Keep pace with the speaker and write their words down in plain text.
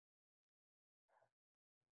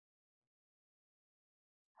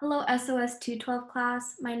Hello, SOS 212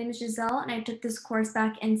 class. My name is Giselle, and I took this course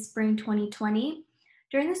back in spring 2020.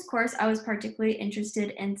 During this course, I was particularly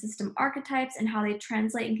interested in system archetypes and how they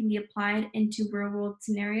translate and can be applied into real-world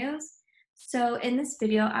scenarios. So in this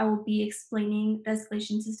video, I will be explaining the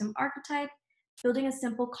escalation system archetype, building a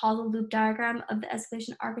simple causal loop diagram of the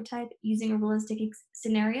escalation archetype using a realistic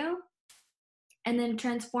scenario, and then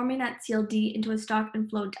transforming that CLD into a stock and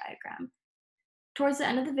flow diagram. Towards the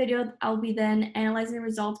end of the video, I'll be then analyzing the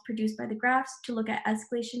results produced by the graphs to look at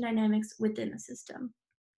escalation dynamics within the system.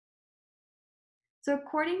 So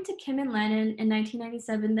according to Kim and Lannon in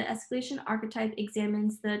 1997, the escalation archetype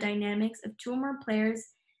examines the dynamics of two or more players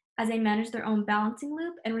as they manage their own balancing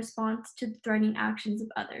loop in response to the threatening actions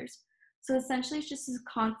of others. So essentially, it's just this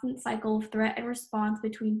constant cycle of threat and response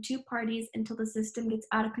between two parties until the system gets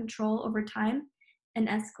out of control over time and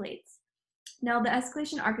escalates. Now, the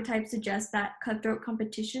escalation archetype suggests that cutthroat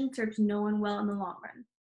competition serves no one well in the long run.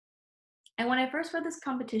 And when I first read this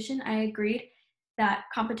competition, I agreed that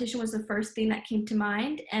competition was the first thing that came to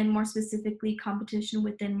mind, and more specifically, competition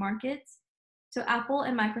within markets. So Apple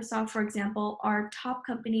and Microsoft, for example, are top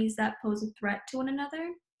companies that pose a threat to one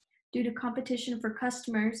another due to competition for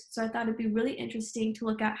customers. So I thought it'd be really interesting to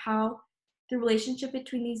look at how the relationship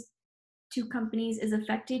between these two companies is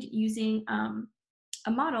affected using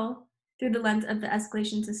a model through the lens of the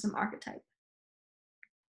escalation system archetype.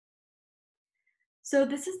 So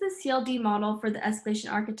this is the CLD model for the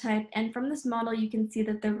escalation archetype, and from this model you can see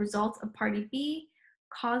that the results of party B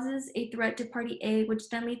causes a threat to party A, which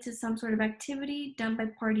then leads to some sort of activity done by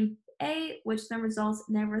party A, which then results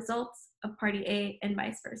in the results of party A and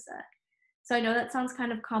vice versa. So I know that sounds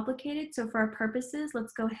kind of complicated, so for our purposes,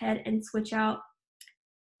 let's go ahead and switch out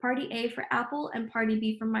party A for Apple and party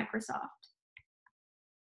B for Microsoft.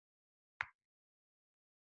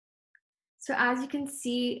 So as you can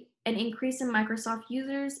see, an increase in Microsoft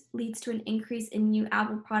users leads to an increase in new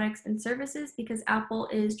Apple products and services because Apple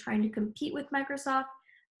is trying to compete with Microsoft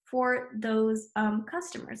for those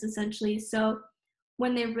customers, essentially. So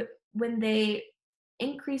when they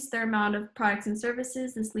increase their amount of products and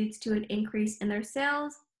services, this leads to an increase in their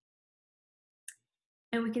sales.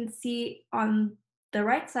 And we can see on the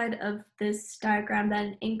right side of this diagram that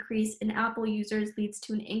an increase in Apple users leads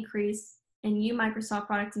to an increase in new Microsoft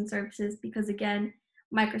products and services because, again,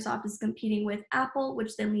 Microsoft is competing with Apple,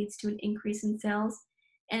 which then leads to an increase in sales.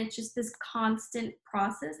 And it's just this constant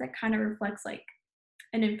process that kind of reflects like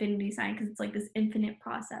an infinity sign because it's like this infinite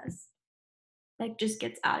process that just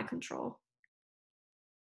gets out of control.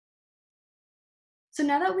 So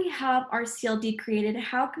now that we have our CLD created,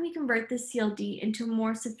 how can we convert this CLD into a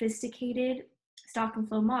more sophisticated stock and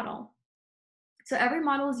flow model? So every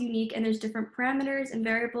model is unique and there's different parameters and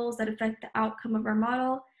variables that affect the outcome of our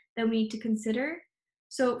model that we need to consider.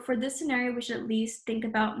 So for this scenario, we should at least think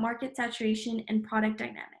about market saturation and product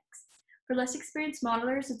dynamics. For less experienced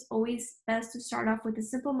modelers, it's always best to start off with a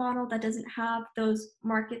simple model that doesn't have those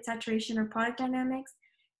market saturation or product dynamics,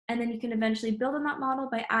 and then you can eventually build on that model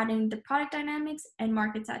by adding the product dynamics and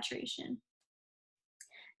market saturation.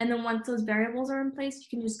 And then once those variables are in place, you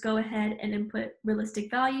can just go ahead and input realistic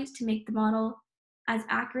values to make the model as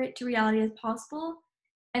accurate to reality as possible.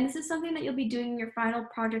 And this is something that you'll be doing in your final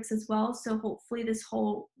projects as well, so hopefully this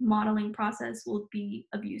whole modeling process will be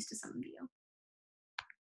of use to some of you.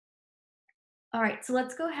 All right, so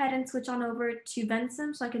let's go ahead and switch on over to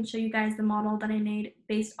Vensim so I can show you guys the model that I made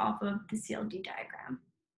based off of the CLD diagram.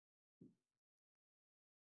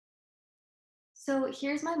 So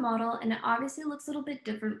here's my model, and it obviously looks a little bit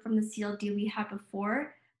different from the CLD we had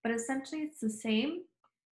before, but essentially it's the same.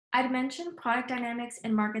 I'd mentioned product dynamics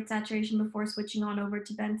and market saturation before switching on over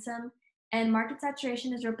to Vensim, and market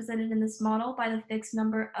saturation is represented in this model by the fixed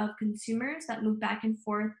number of consumers that move back and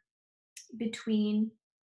forth between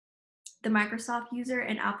the Microsoft user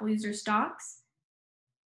and Apple user stocks,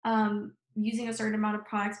 using a certain amount of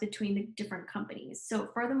products between the different companies. So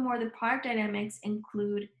furthermore, the product dynamics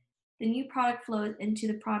include the new product flows into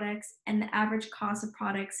the products and the average cost of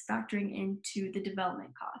products factoring into the development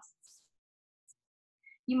costs.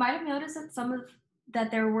 You might have noticed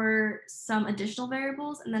that there were some additional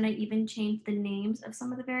variables, and then I even changed the names of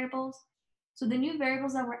some of the variables. So the new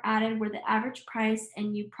variables that were added were the average price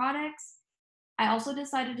and new products. I also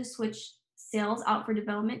decided to switch sales out for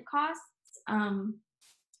development costs,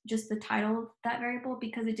 just the title of that variable,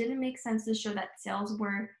 because it didn't make sense to show that sales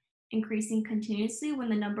were increasing continuously when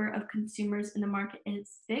the number of consumers in the market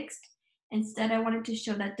is fixed. Instead, I wanted to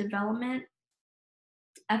show that development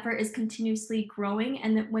effort is continuously growing,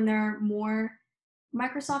 and that when there are more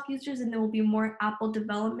Microsoft users, and there will be more Apple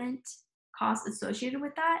development costs associated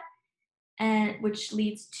with that, and which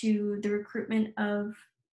leads to the recruitment of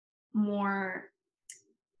more,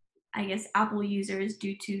 I guess, Apple users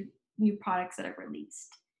due to new products that are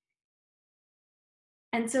released.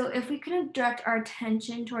 And so if we could direct our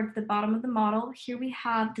attention towards the bottom of the model, here we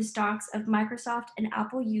have the stocks of Microsoft and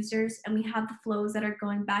Apple users, and we have the flows that are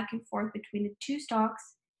going back and forth between the two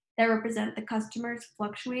stocks that represent the customers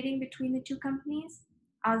fluctuating between the two companies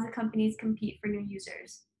as the companies compete for new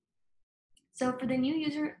users. So for the new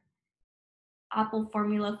user Apple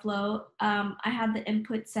formula flow, I have the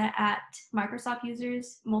input set at Microsoft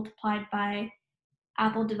users multiplied by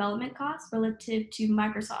Apple development costs relative to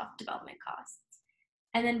Microsoft development costs.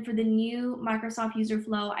 And then for the new Microsoft user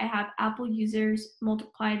flow, I have Apple users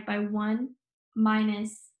multiplied by 1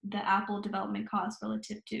 minus the Apple development costs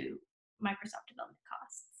relative to Microsoft development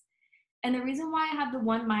costs. And the reason why I have the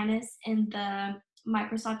 1 minus in the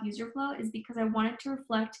Microsoft user flow is because I wanted to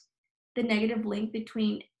reflect the negative link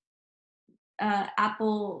between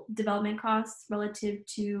Apple development costs relative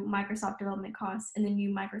to Microsoft development costs in the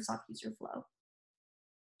new Microsoft user flow.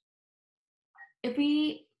 If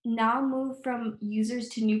we now move from users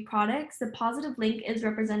to new products, the positive link is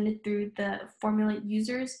represented through the formula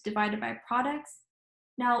users divided by products.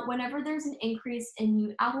 Now, whenever there's an increase in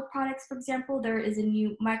new Apple products, for example, there is a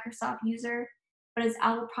new Microsoft user, but as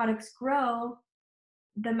Apple products grow,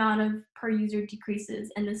 the amount of per user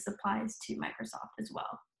decreases, and this applies to Microsoft as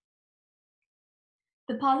well.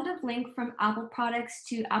 The positive link from Apple products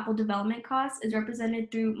to Apple development costs is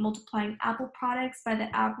represented through multiplying Apple products by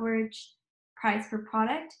the average price per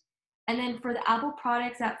product. And then for the Apple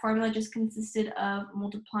products, that formula just consisted of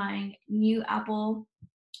multiplying new Apple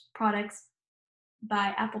products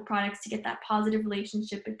by Apple products to get that positive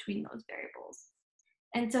relationship between those variables.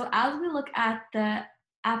 And so as we look at the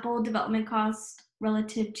Apple development cost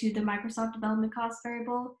relative to the Microsoft development cost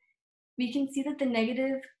variable, we can see that the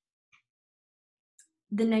negative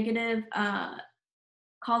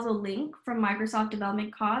causal link from Microsoft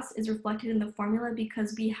development costs is reflected in the formula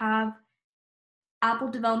because we have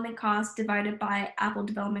Apple development costs divided by Apple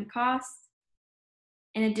development costs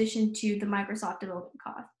in addition to the Microsoft development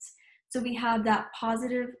costs. So we have that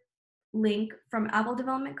positive link from Apple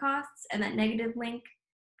development costs and that negative link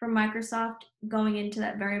from Microsoft going into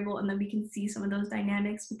that variable, and then we can see some of those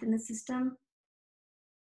dynamics within the system.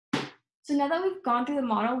 So now that we've gone through the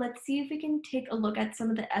model, let's see if we can take a look at some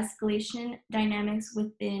of the escalation dynamics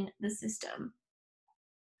within the system.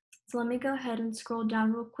 So let me go ahead and scroll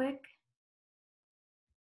down real quick.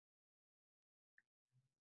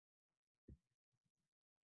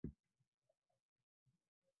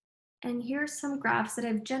 And here are some graphs that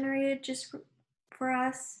I've generated just for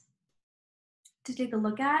us to take a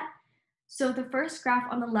look at. So the first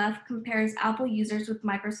graph on the left compares Apple users with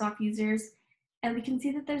Microsoft users, and we can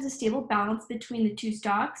see that there's a stable balance between the two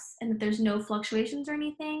stocks and that there's no fluctuations or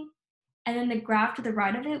anything. And then the graph to the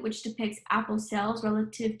right of it, which depicts Apple sales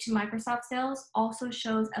relative to Microsoft sales, also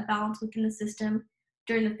shows a balance within the system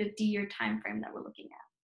during the 50-year time frame that we're looking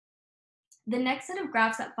at. The next set of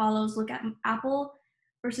graphs that follows look at Apple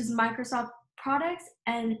versus Microsoft products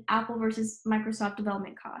and Apple versus Microsoft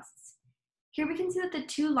development costs. Here we can see that the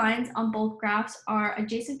two lines on both graphs are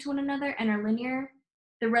adjacent to one another and are linear.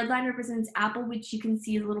 The red line represents Apple, which you can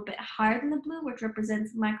see is a little bit higher than the blue, which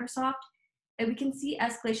represents Microsoft. And we can see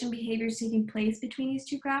escalation behaviors taking place between these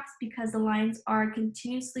two graphs because the lines are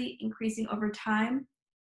continuously increasing over time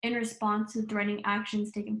in response to threatening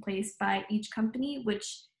actions taking place by each company,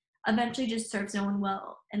 which eventually just serves no one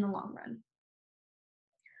well in the long run.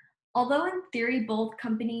 Although in theory both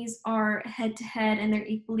companies are head-to-head and they're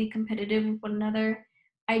equally competitive with one another,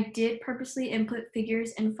 I did purposely input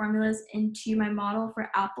figures and formulas into my model for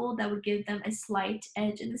Apple that would give them a slight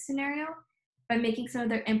edge in the scenario by making some of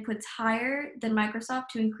their inputs higher than Microsoft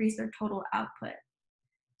to increase their total output.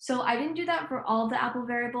 So I didn't do that for all of the Apple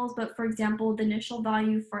variables, but for example, the initial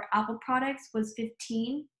value for Apple products was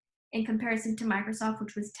 15 in comparison to Microsoft,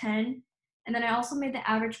 which was 10. And then I also made the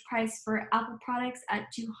average price for Apple products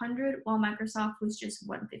at 200, while Microsoft was just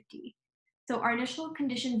 150. So our initial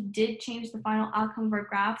conditions did change the final outcome of our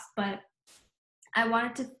graphs, but I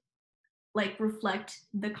wanted to reflect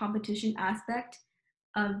the competition aspect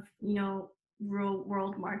of, real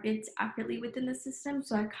world markets accurately within the system.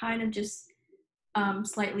 So I kind of just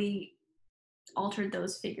slightly altered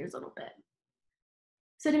those figures a little bit.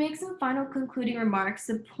 So to make some final concluding remarks,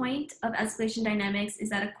 the point of escalation dynamics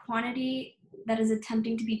is that a quantity that is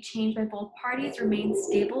attempting to be changed by both parties remains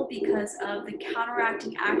stable because of the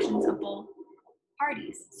counteracting actions of both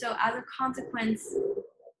parties. So as a consequence,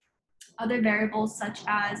 other variables such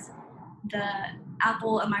as the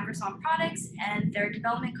Apple and Microsoft products and their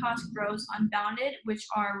development cost grows unbounded, which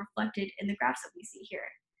are reflected in the graphs that we see here.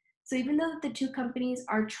 So even though the two companies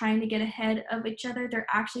are trying to get ahead of each other, they're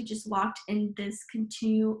actually just locked in this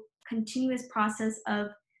continuous process of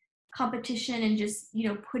competition and just,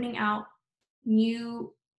 putting out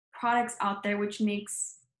new products out there, which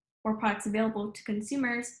makes more products available to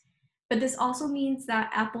consumers. But this also means that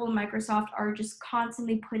Apple and Microsoft are just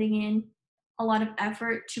constantly putting in a lot of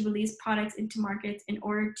effort to release products into markets in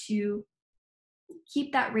order to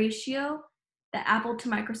keep that ratio, the Apple to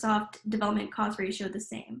Microsoft development cost ratio, the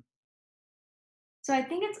same. So I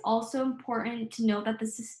think it's also important to note that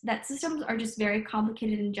that systems are just very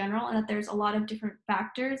complicated in general, and that there's a lot of different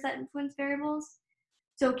factors that influence variables.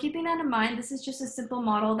 So keeping that in mind, this is just a simple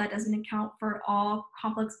model that doesn't account for all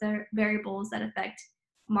complex variables that affect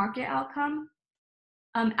market outcome.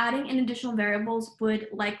 Adding in additional variables would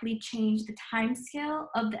likely change the time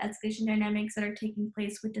scale of the escalation dynamics that are taking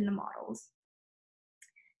place within the models.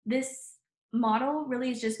 This model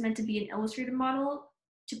really is just meant to be an illustrative model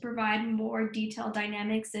to provide more detailed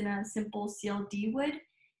dynamics than a simple CLD would,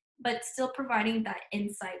 but still providing that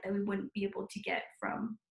insight that we wouldn't be able to get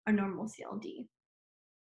from a normal CLD.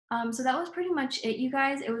 So that was pretty much it, you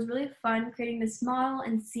guys. It was really fun creating this model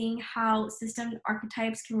and seeing how system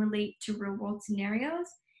archetypes can relate to real world scenarios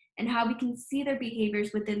and how we can see their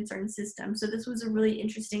behaviors within certain systems. So this was a really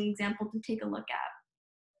interesting example to take a look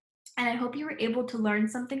at. And I hope you were able to learn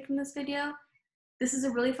something from this video. This is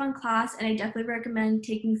a really fun class, and I definitely recommend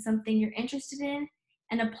taking something you're interested in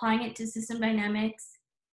and applying it to system dynamics.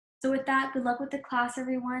 So with that, good luck with the class,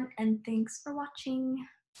 everyone, and thanks for watching.